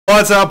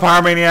What's up,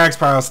 Pyromaniacs?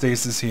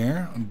 Pyrostasis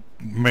here.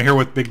 I'm here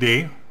with Big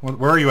D.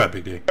 Where are you at,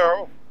 Big D?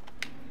 Oh,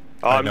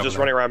 I'm just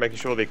running around making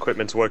sure the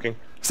equipment's working.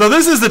 So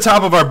this is the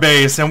top of our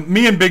base, and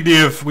me and Big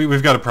D,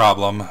 we've got a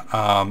problem.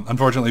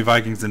 Unfortunately,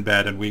 Viking's in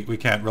bed, and we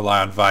can't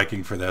rely on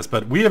Viking for this.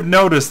 But we have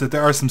noticed that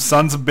there are some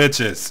sons of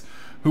bitches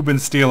who've been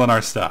stealing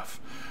our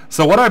stuff.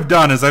 So what I've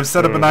done is I've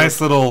set up a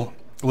nice little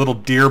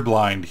deer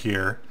blind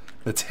here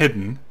that's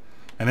hidden.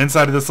 And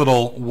inside of this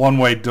little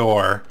one-way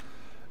door,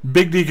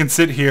 Big D can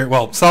sit here,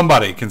 well,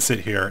 somebody can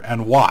sit here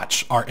and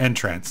watch our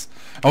entrance.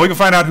 And we can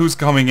find out who's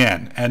coming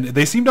in. And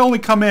they seem to only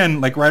come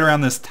in, like, right around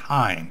this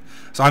time.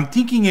 So I'm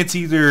thinking it's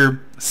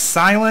either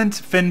Silent,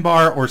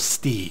 Finbar, or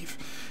Steve.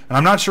 And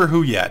I'm not sure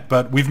who yet,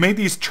 but we've made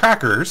these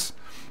trackers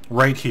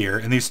right here.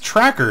 And these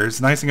trackers,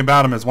 the nice thing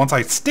about them is once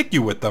I stick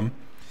you with them,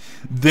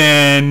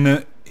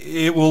 then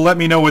it will let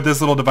me know with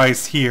this little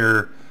device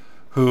here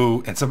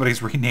who, and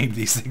somebody's renamed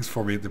these things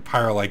for me, the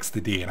Pyro likes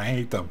the D, and I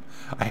hate them.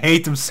 I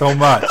hate them so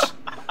much.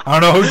 I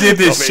don't know who did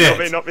this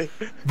shit, not me.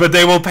 But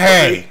they will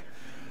pay.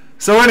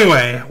 So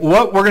anyway,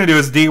 what we're going to do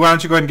is, D, why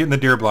don't you go ahead and get in the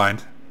deer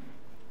blind.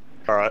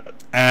 Alright.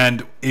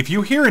 And if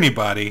you hear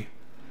anybody,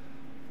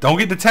 don't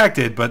get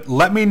detected, but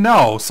let me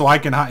know so I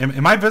can...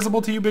 Am I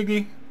visible to you, Big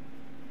D?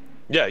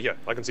 Yeah,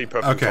 I can see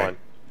perfectly fine.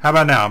 How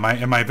about now?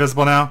 Am I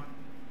visible now?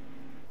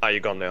 Ah,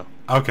 you're gone now.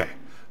 Okay.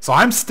 So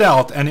I'm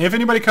stealth, and if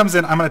anybody comes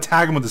in, I'm going to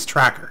tag them with this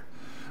tracker.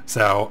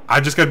 So I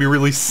just got to be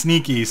really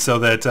sneaky so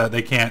that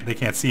they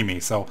can't see me.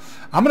 So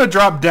I'm going to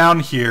drop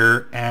down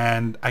here,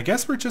 and I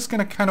guess we're just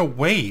going to kind of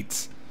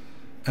wait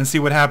and see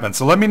what happens.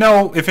 So let me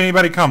know if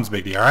anybody comes,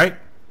 Big D, all right?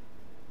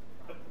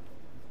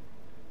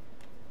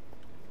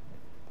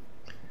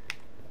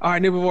 All right,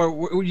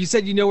 Nubivore, you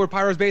said you know where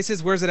Pyro's base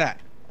is. Where's it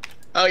at?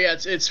 Oh yeah,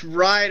 it's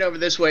right over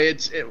this way.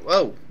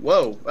 Whoa.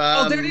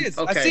 Oh, there it is.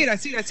 Okay. I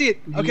see it.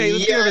 Okay,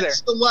 let's get over there.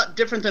 It's a lot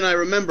different than I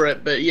remember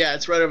it, but yeah,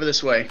 it's right over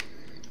this way.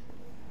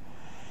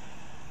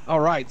 All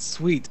right,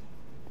 sweet.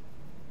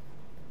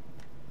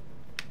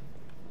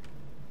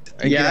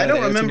 Yeah, I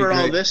don't remember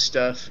all this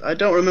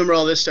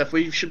stuff.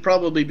 We should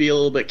probably be a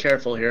little bit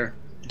careful here.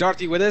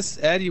 Darth, you with us?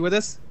 Ed, you with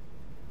us?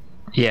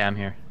 Yeah, I'm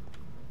here.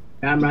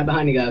 I'm right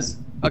behind you guys.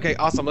 Okay,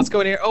 awesome. Let's go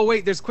in here. Oh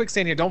wait, there's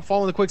quicksand here. Don't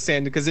fall in the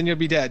quicksand because then you'll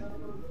be dead.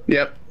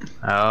 Yep.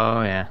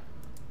 Oh yeah.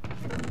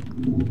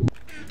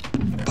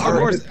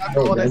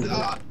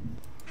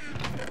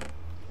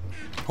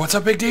 What's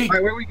up, Big D? All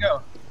right, where do we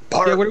go?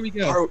 Pyro, where do we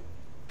go? Pyro,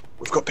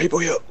 we've got people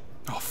here.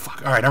 Oh,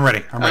 fuck. All right, I'm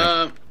ready.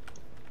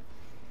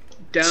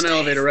 Down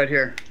elevator right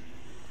here.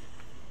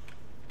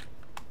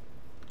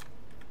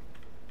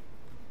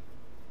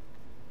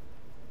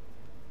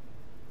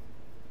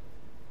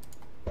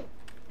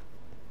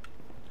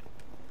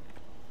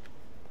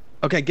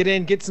 Okay, get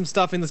in, get some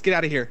stuff in. Let's get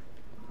out of here.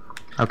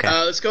 Okay.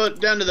 Let's go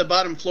down to the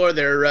bottom floor.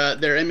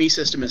 Their ME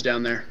system is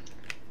down there.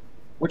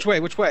 Which way?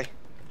 Which way?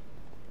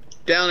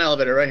 Down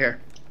elevator right here.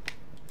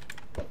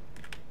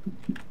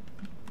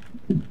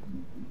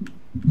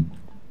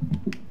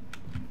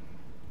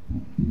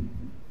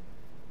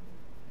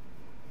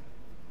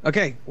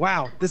 Okay.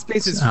 Wow, this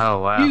base is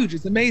wow. huge.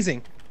 It's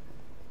amazing.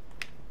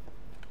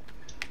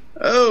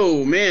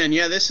 Oh man,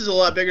 yeah, this is a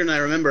lot bigger than I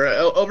remember.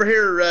 Over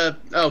here.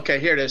 Okay,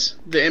 here it is.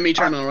 The ME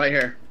terminal right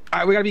here. All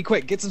right, we gotta be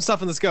quick. Get some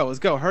stuff and let's go. Let's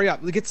go. Hurry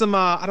up. Get some.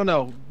 I don't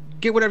know.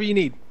 Get whatever you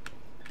need.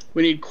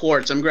 We need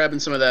quartz. I'm grabbing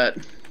some of that.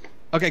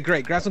 Okay,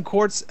 great. Grab some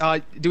quartz.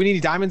 Do we need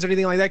any diamonds or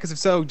anything like that? Because if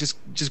so, just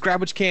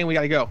grab what you can. We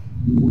gotta go.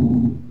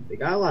 They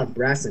got a lot of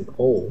brass and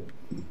coal.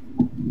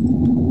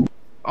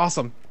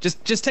 Awesome.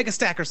 Just take a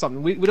stack or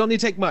something. We don't need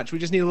to take much. We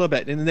just need a little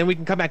bit, and then we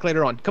can come back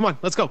later on. Come on,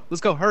 let's go.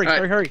 Let's go. Hurry,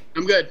 right. hurry.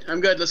 I'm good.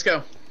 Let's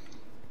go.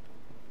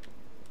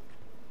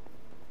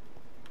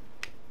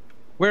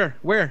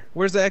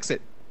 Where's the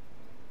exit?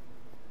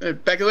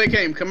 Back the way it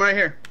came. Come right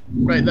here.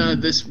 Right,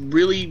 this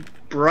really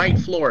bright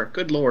floor.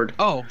 Good lord.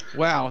 Oh,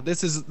 wow.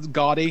 This is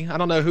gaudy. I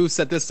don't know who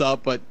set this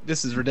up, but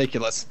this is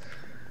ridiculous.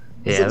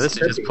 Yeah, this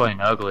is just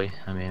plain ugly.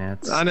 I mean,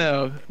 it's... I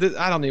know.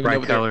 I don't even know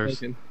what colors.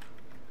 they're thinking.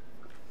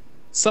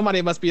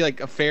 Somebody must be like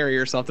a fairy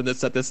or something that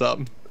set this up.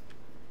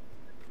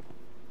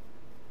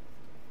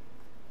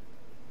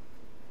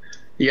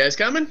 You guys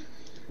coming?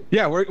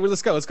 Yeah,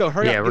 let's go. Let's go.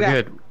 Hurry up. Yeah, we're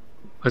good.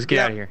 Let's get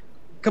out of here.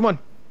 Come on.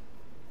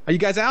 Are you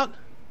guys out?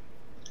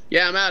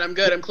 Yeah, I'm out. I'm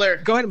good. I'm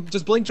clear. Go ahead and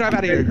just blink drive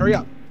out of here. Hurry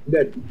up.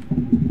 Good.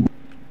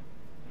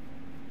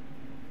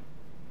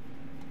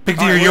 Big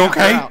D, are you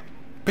okay?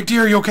 Big D,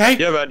 are you okay?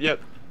 Yeah, man. Yeah.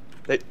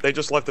 They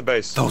just left the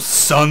base. Those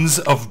sons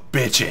of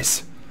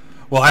bitches.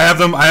 Well, I have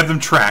them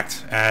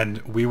tracked,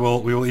 and we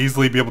will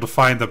easily be able to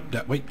find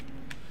the... Wait,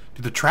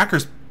 dude, the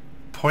tracker's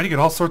pointing in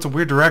all sorts of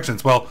weird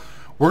directions. Well,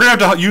 we're gonna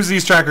have to use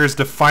these trackers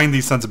to find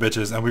these sons of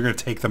bitches, and we're gonna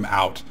take them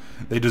out.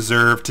 They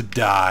deserve to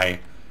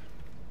die.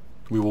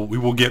 We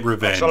will get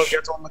revenge. Shall I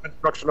get on the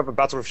construction of a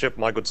battleship,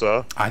 my good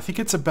sir? I think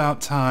it's about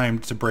time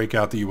to break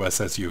out the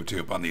USS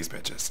YouTube on these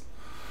bitches.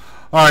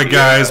 All right,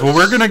 guys. Yes. Well,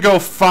 we're gonna go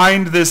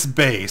find this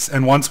base,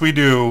 and once we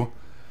do,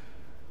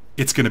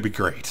 it's gonna be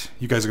great.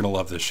 You guys are gonna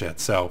love this shit.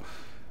 So,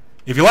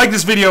 if you like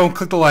this video,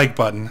 click the like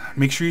button.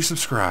 Make sure you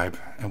subscribe,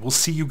 and we'll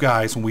see you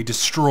guys when we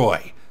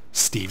destroy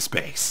Steve's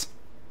base.